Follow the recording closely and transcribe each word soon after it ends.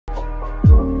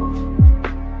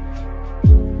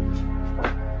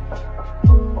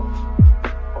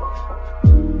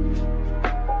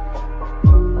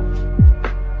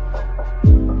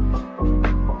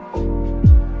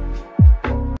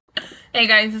Hey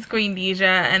guys, it's Queendija,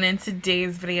 and in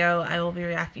today's video, I will be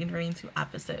reacting to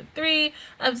episode 3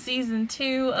 of season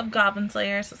 2 of Goblin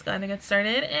Slayer. So let's go ahead and get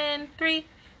started in 3,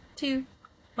 2,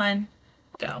 1,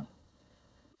 go.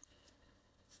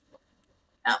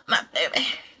 Oh, my baby.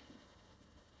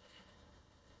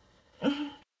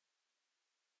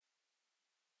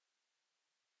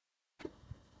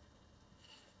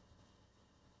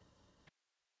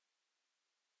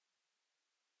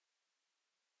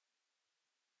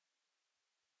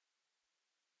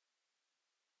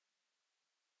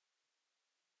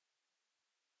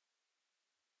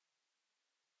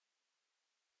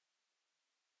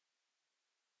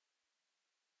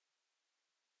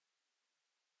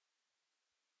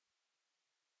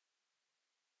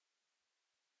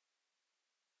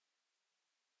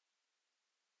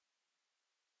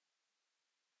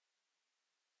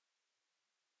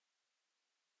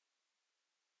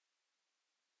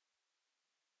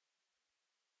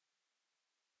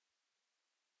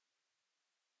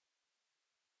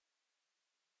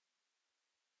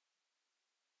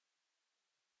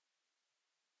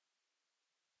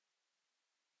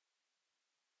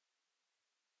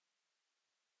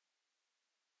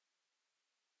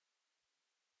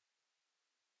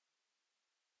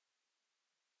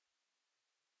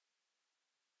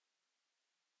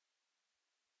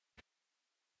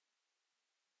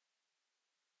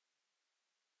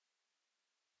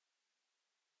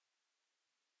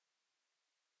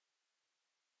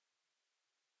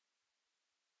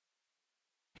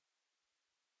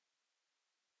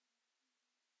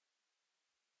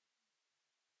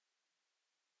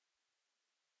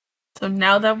 So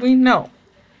now that we know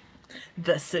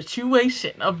the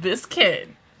situation of this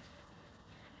kid,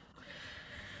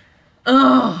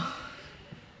 oh,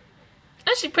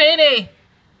 is she pretty?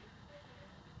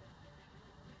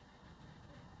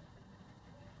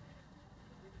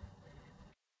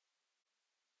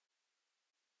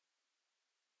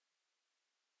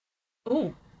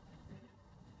 Ooh,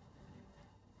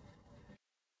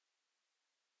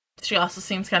 she also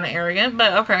seems kind of arrogant,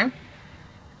 but okay.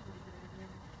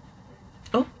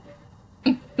 Oh.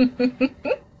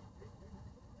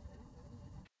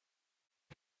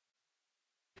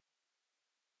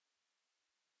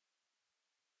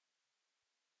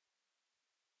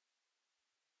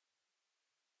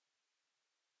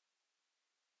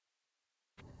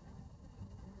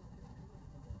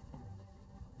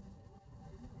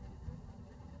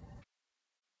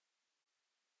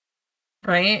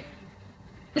 Right?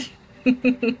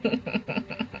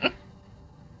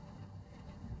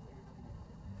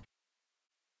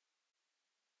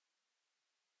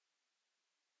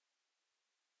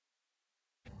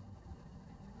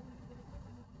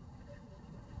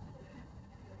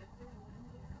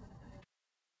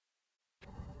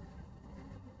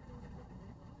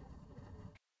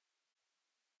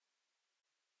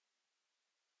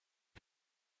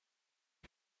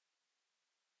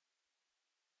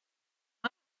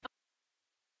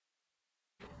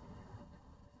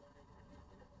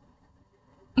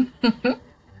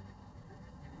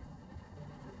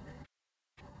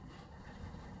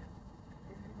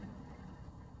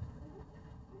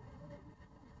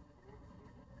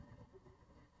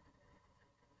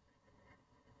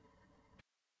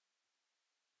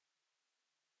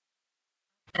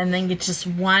 And then you just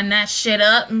wind that shit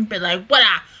up and be like, what?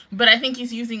 But I think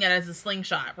he's using it as a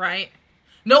slingshot, right?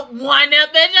 Nope, wind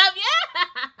that bitch up, yeah.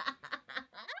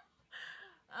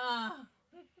 uh,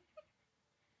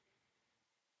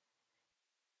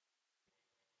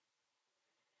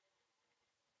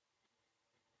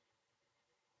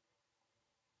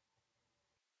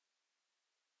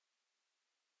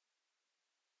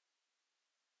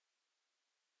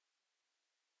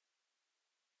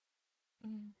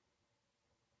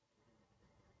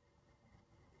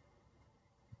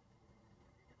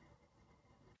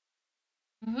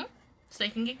 mm-hmm. So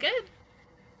you can get good.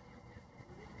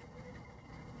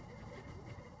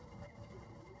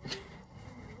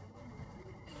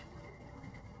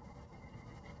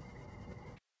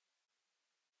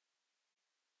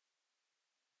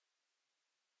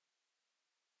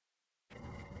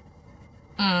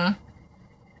 Mm.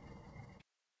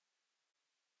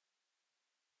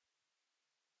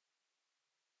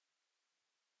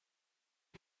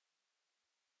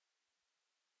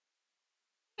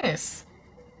 Nice.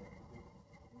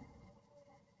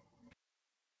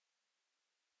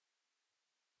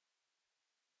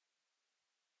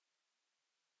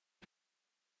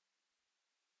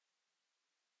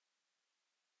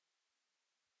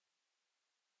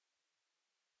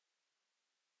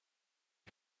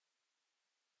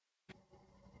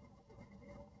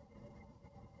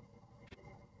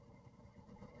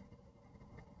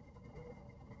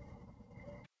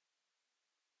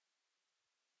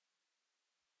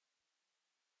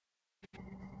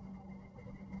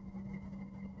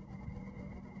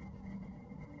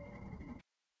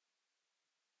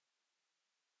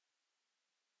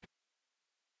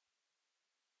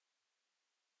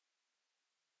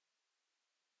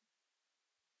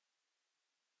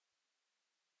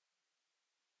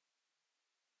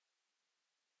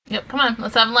 Yep, come on,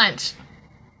 let's have lunch.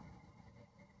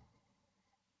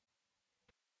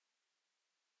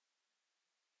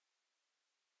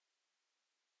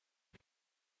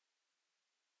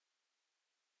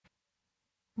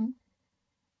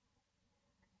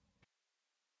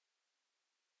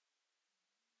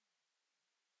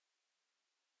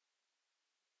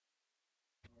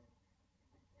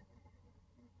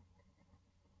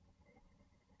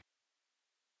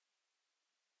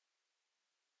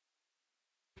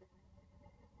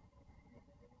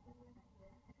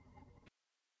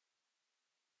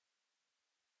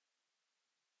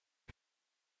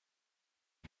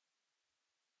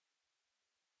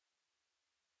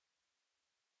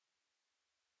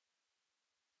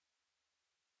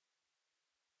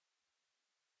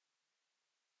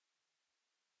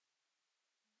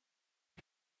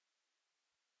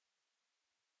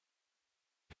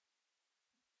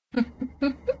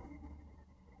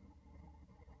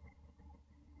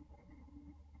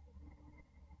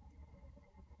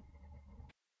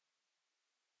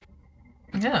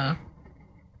 Yeah.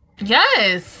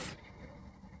 Yes.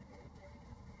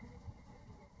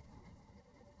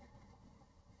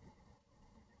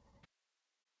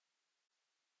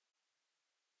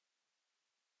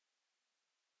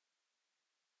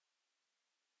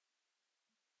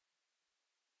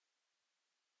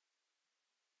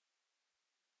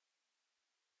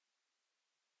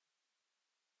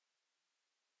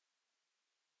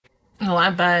 Oh,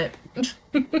 I bet.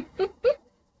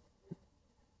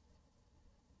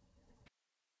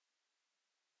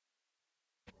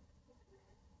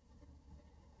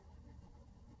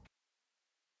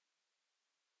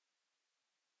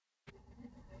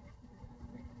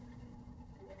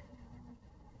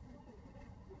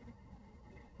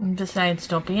 Besides,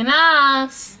 don't be an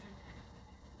ass.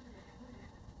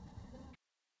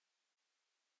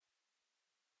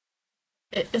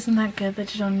 Isn't that good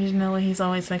that you don't need to know what he's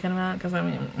always thinking about? Because, I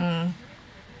mean,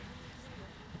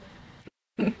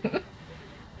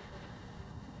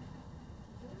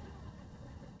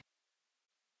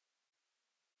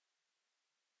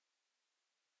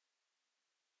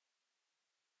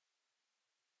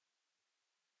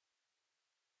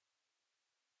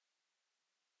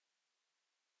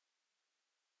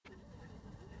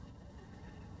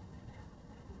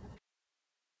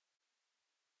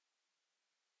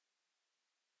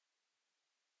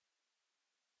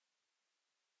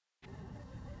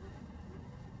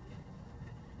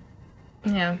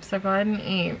 yeah, so go ahead and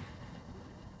eat.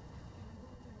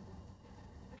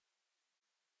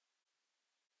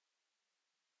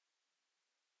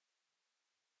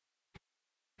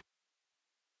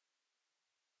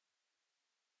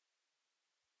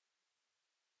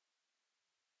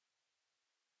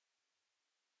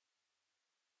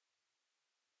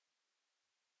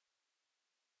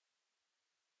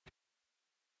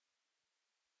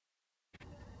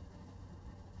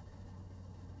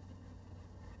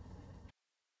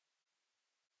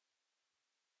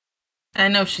 I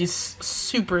know she's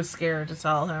super scared to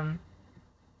tell him.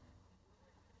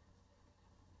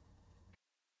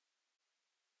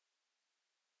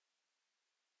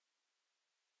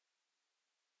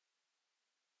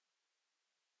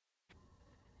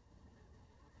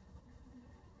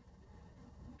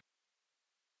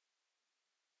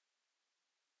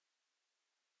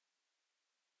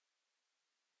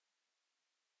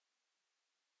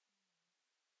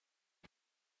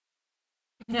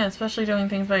 Yeah, especially doing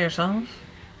things by yourself.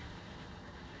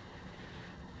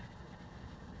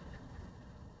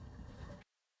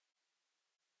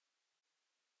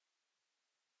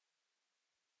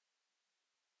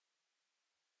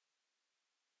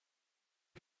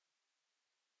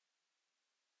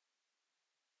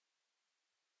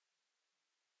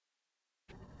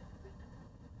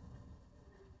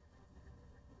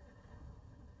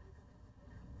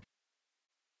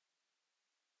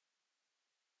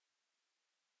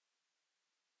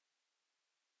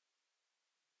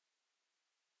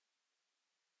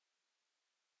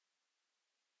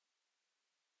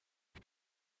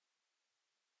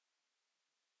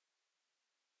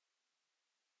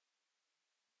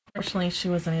 Fortunately, she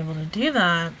wasn't able to do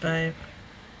that, but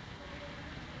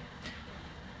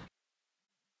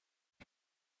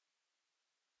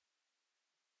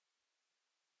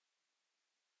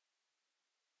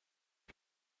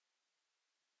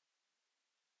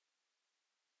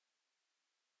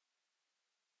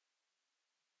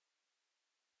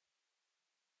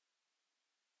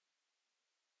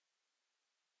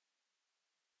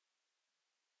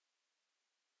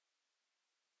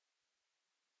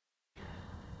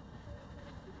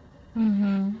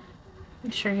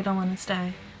I'm sure you don't want to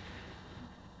stay.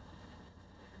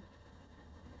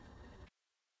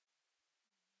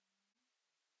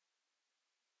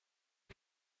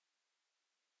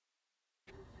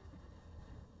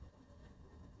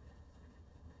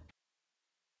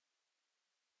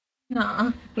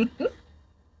 No.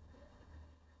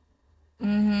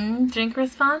 Drink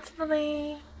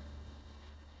responsibly.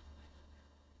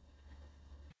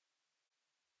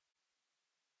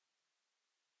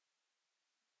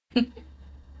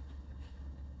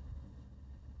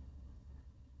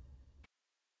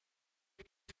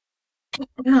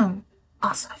 No.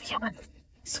 Also, if you want to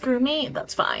screw me,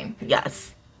 that's fine.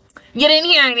 Yes. You didn't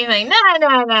hear anything. No,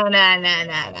 no, no, no, no,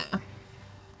 no, no.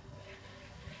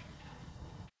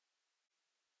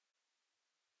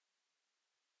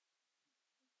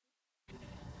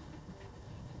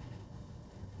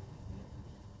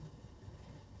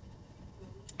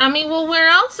 I mean, well, where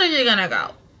else are you gonna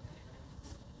go?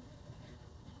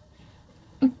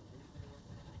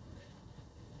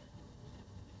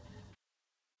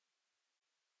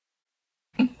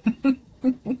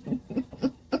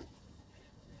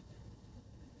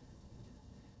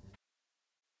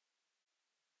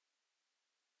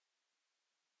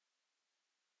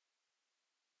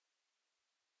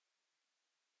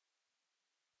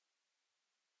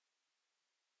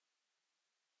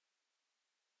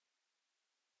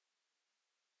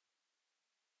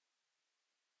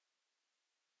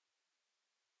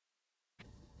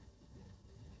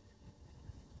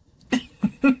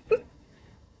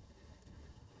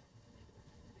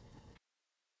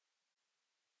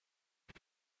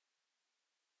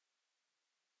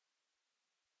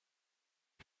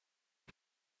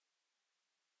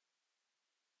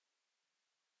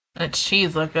 That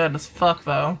cheese look good as fuck,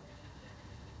 though.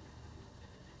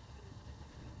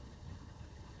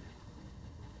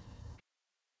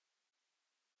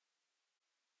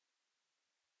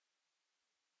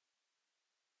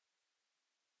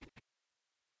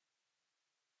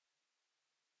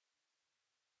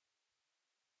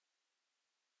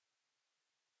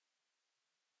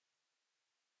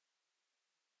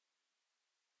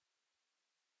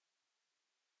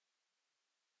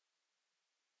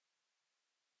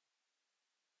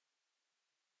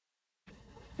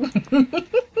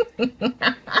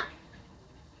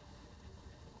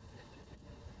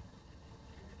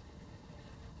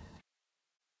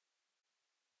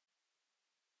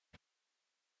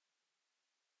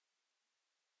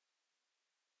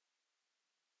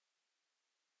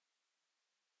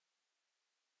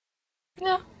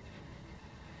 Yeah.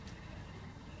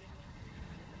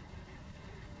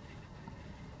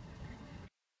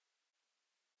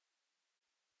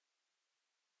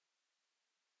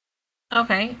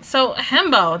 Okay, so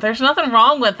himbo, there's nothing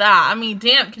wrong with that. I mean,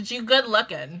 damn, cause you good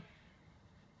looking.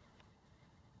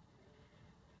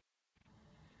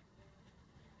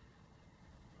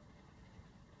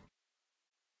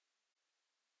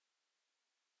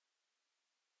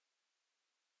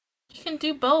 You can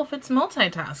do both. It's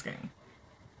multitasking.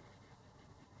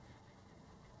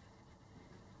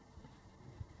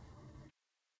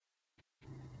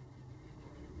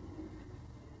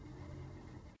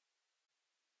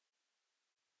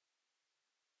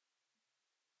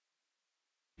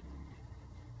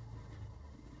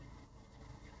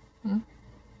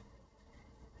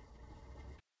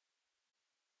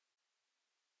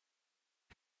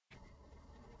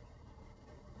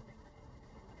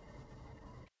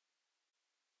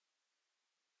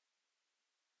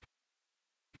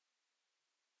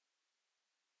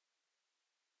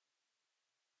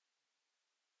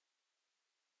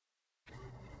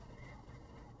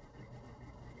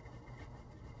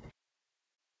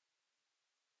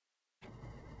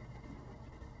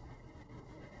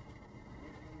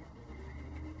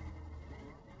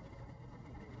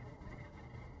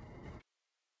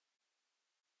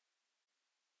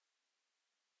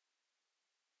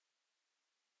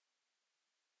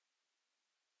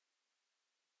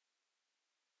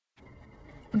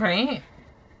 Right?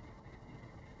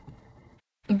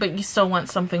 But you still want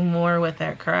something more with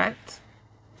it, correct?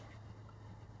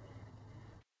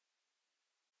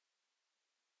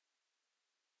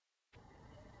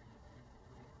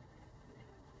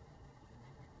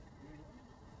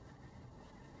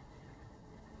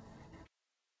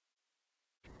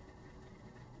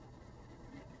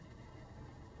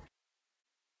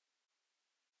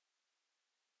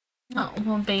 Oh,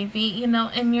 well, baby,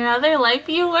 in your other life,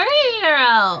 you were a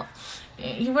hero.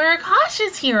 You were a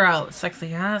cautious hero.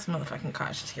 Sexy ass motherfucking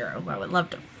cautious hero who I would love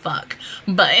to fuck.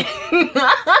 But.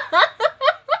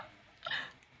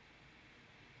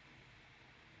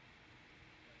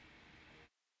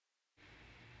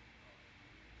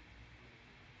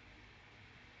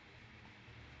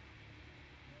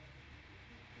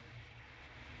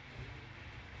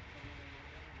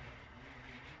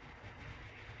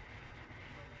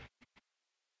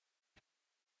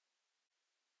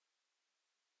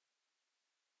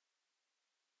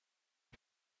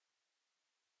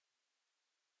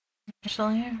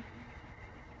 Still here.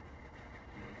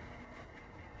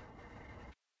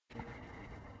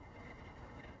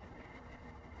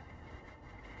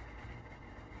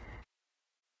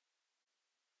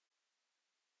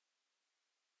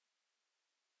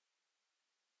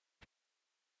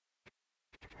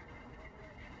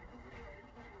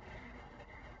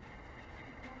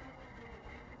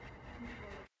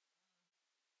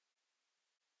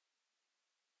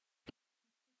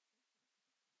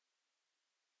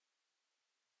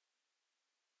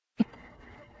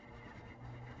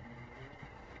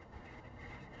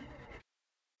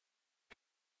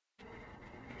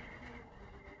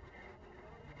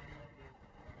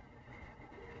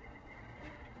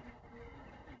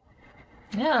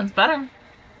 Yeah, it's better.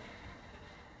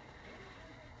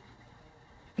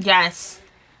 Yes.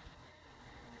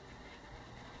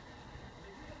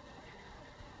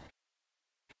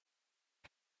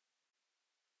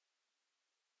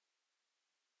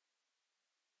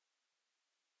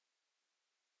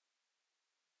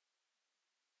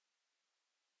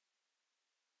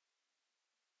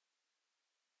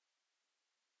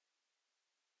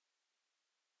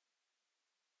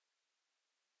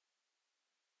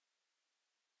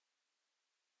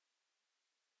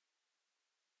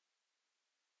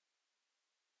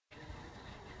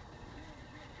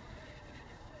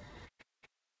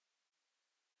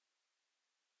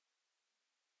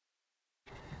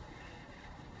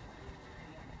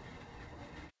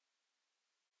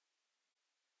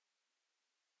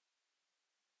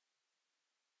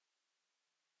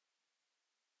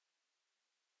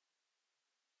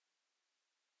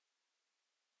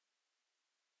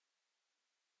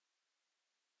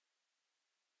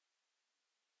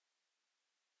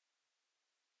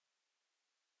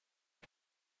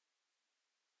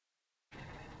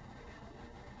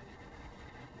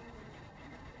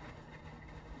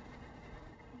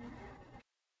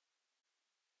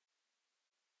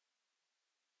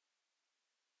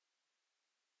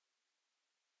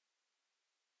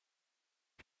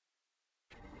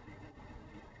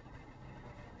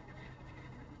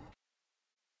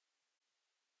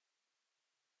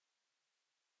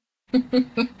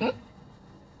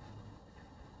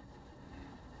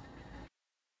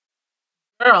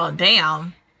 Girl,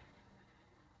 damn.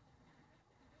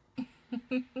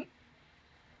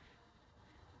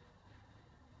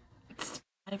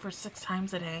 5 or 6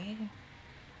 times a day.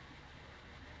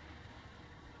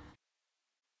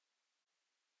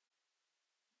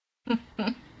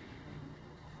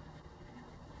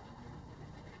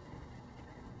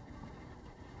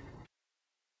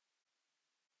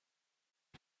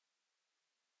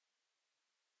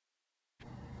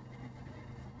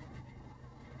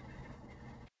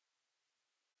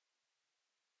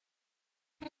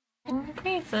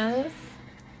 Brysis.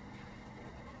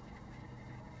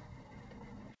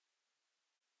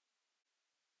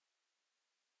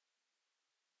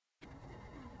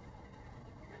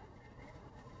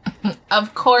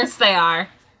 Of course they are.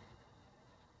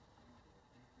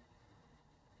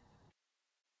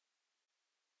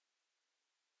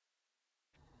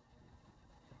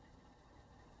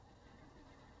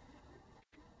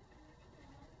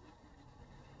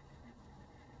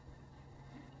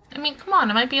 I mean, come on,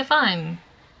 it might be a fun.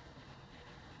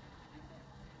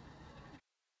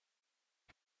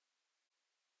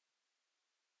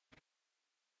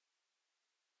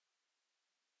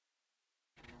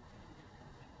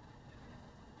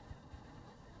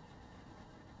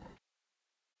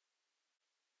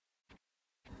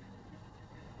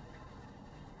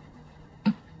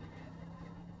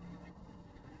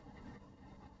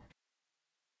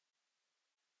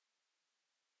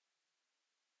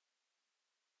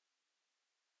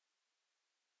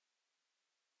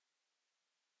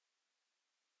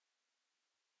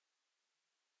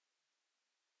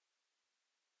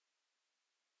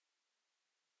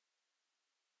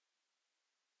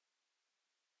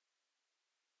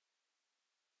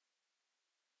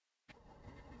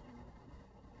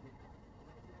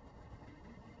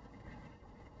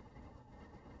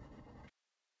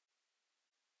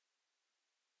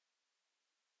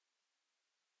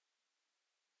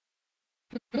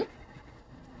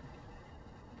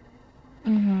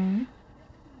 Mm-hmm.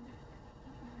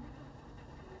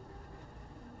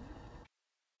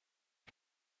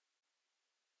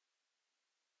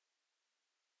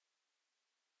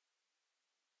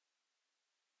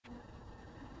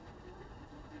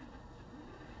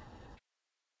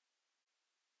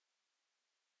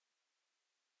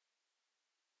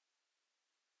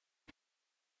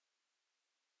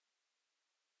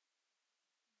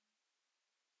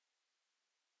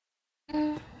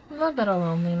 A little bit of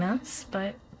loneliness,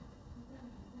 but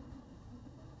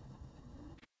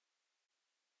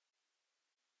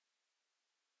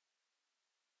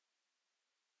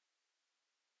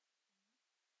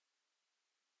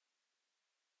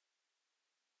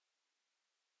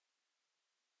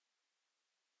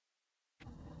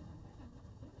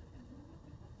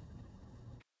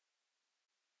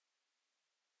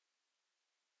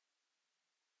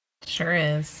Sure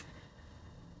is.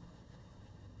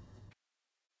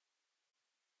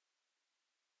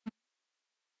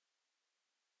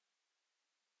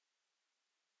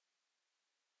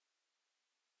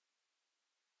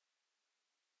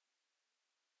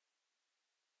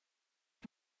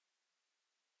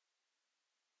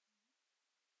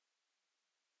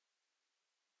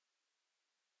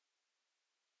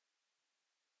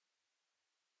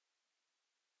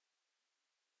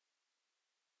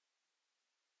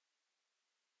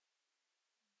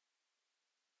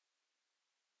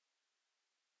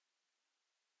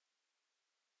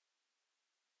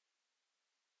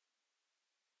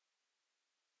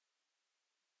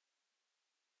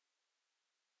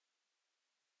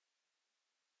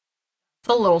 It's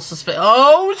a little suspicious.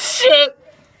 Oh shit!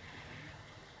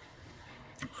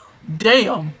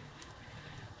 Damn.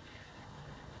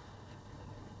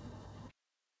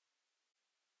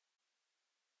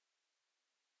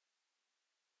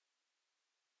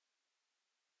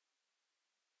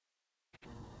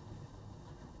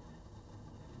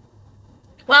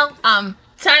 Well, time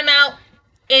out.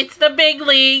 It's the big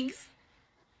leagues.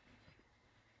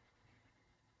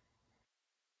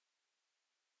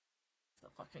 The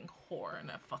fucking whore, and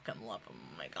I fucking love him.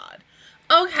 Oh my god.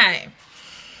 Okay.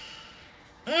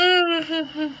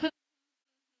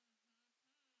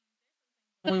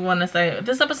 We want to say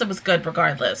this episode was good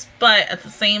regardless, but at the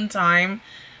same time,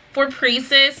 for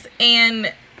Priestess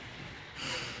and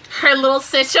her little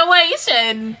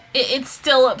situation, it's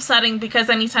still upsetting because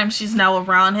anytime she's now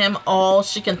around him, all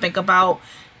she can think about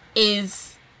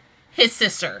is his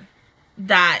sister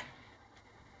that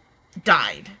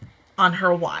died on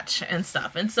her watch and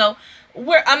stuff. And so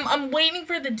I'm waiting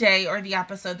for the day or the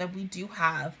episode that we do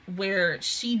have where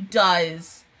she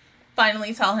does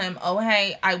finally tell him, "Oh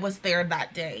hey, I was there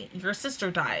that day. Your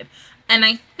sister died." And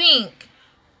I think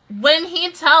when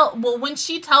when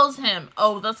she tells him,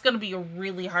 "Oh, that's going to be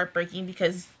really heartbreaking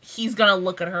because he's going to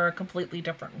look at her a completely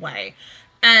different way."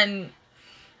 And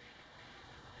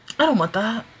I don't want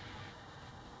that.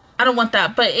 I don't want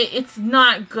that, but it's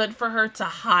not good for her to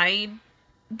hide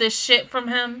this shit from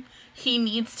him. He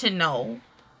needs to know,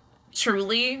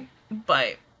 truly,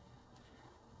 but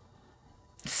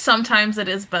sometimes it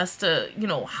is best to,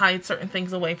 hide certain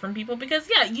things away from people because,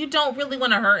 yeah, you don't really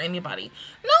want to hurt anybody.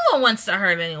 No one wants to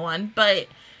hurt anyone, but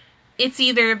it's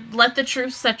either let the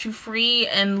truth set you free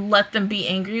and let them be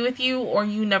angry with you, or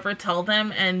you never tell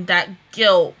them, and that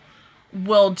guilt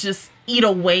will just eat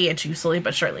away at you slowly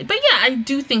but surely. But yeah, I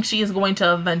do think she is going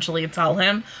to eventually tell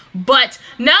him. But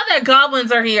now that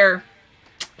goblins are here,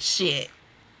 shit.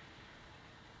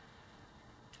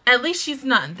 At least she's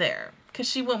not there because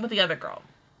she went with the other girl.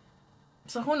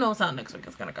 So who knows how next week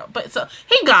is gonna go. But so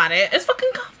he got it. It's fucking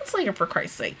Goblin Slayer, for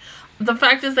Christ's sake. The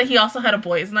fact is that he also had a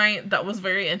boys' night that was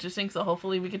very interesting. So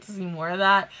hopefully we get to see more of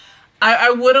that.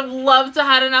 I would have loved to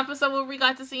had an episode where we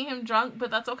got to see him drunk, but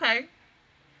that's okay.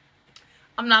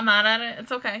 I'm not mad at it.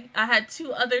 It's okay. I had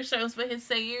 2 other shows with his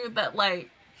Seiyu that,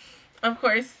 like, of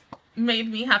course,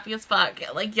 made me happy as fuck.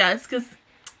 Like, yes, because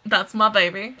that's my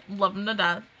baby. Love him to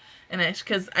death. And it's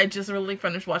because I just really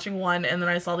finished watching one, and then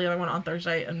I saw the other one on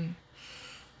Thursday, and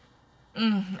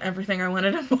everything I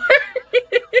wanted and more.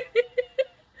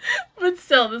 But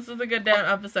still, this is a good damn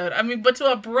episode. I mean, but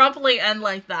to abruptly end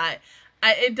like that,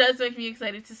 it does make me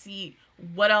excited to see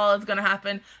what all is gonna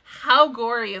happen, how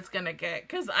gory it's gonna get,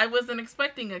 because I wasn't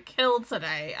expecting a kill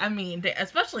today. I mean,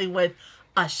 especially with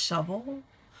a shovel,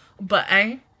 but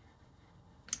I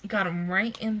got him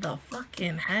right in the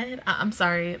fucking head. I'm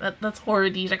sorry, that's horror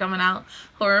Deja coming out,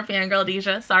 horror fangirl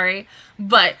Deja, sorry,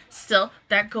 but still,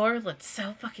 that gore looked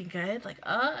so fucking good. Like,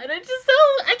 and I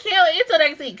can't wait until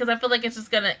next week because I feel like it's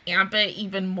just gonna amp it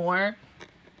even more.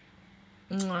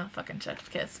 Fucking chef's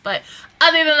kiss. But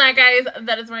other than that, guys,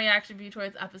 that is my reaction view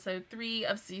towards episode 3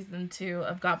 of season 2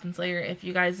 of Goblin Slayer. If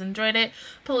you guys enjoyed it,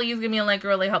 please give me a like. It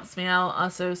really helps me out.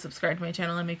 Also, subscribe to my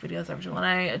channel. I make videos every single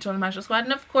night. Join the Mush Squad.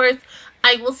 And of course,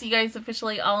 I will see you guys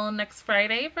officially all next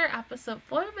Friday for episode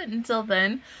 4. But until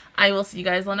then, I will see you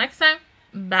guys all next time.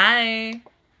 Bye.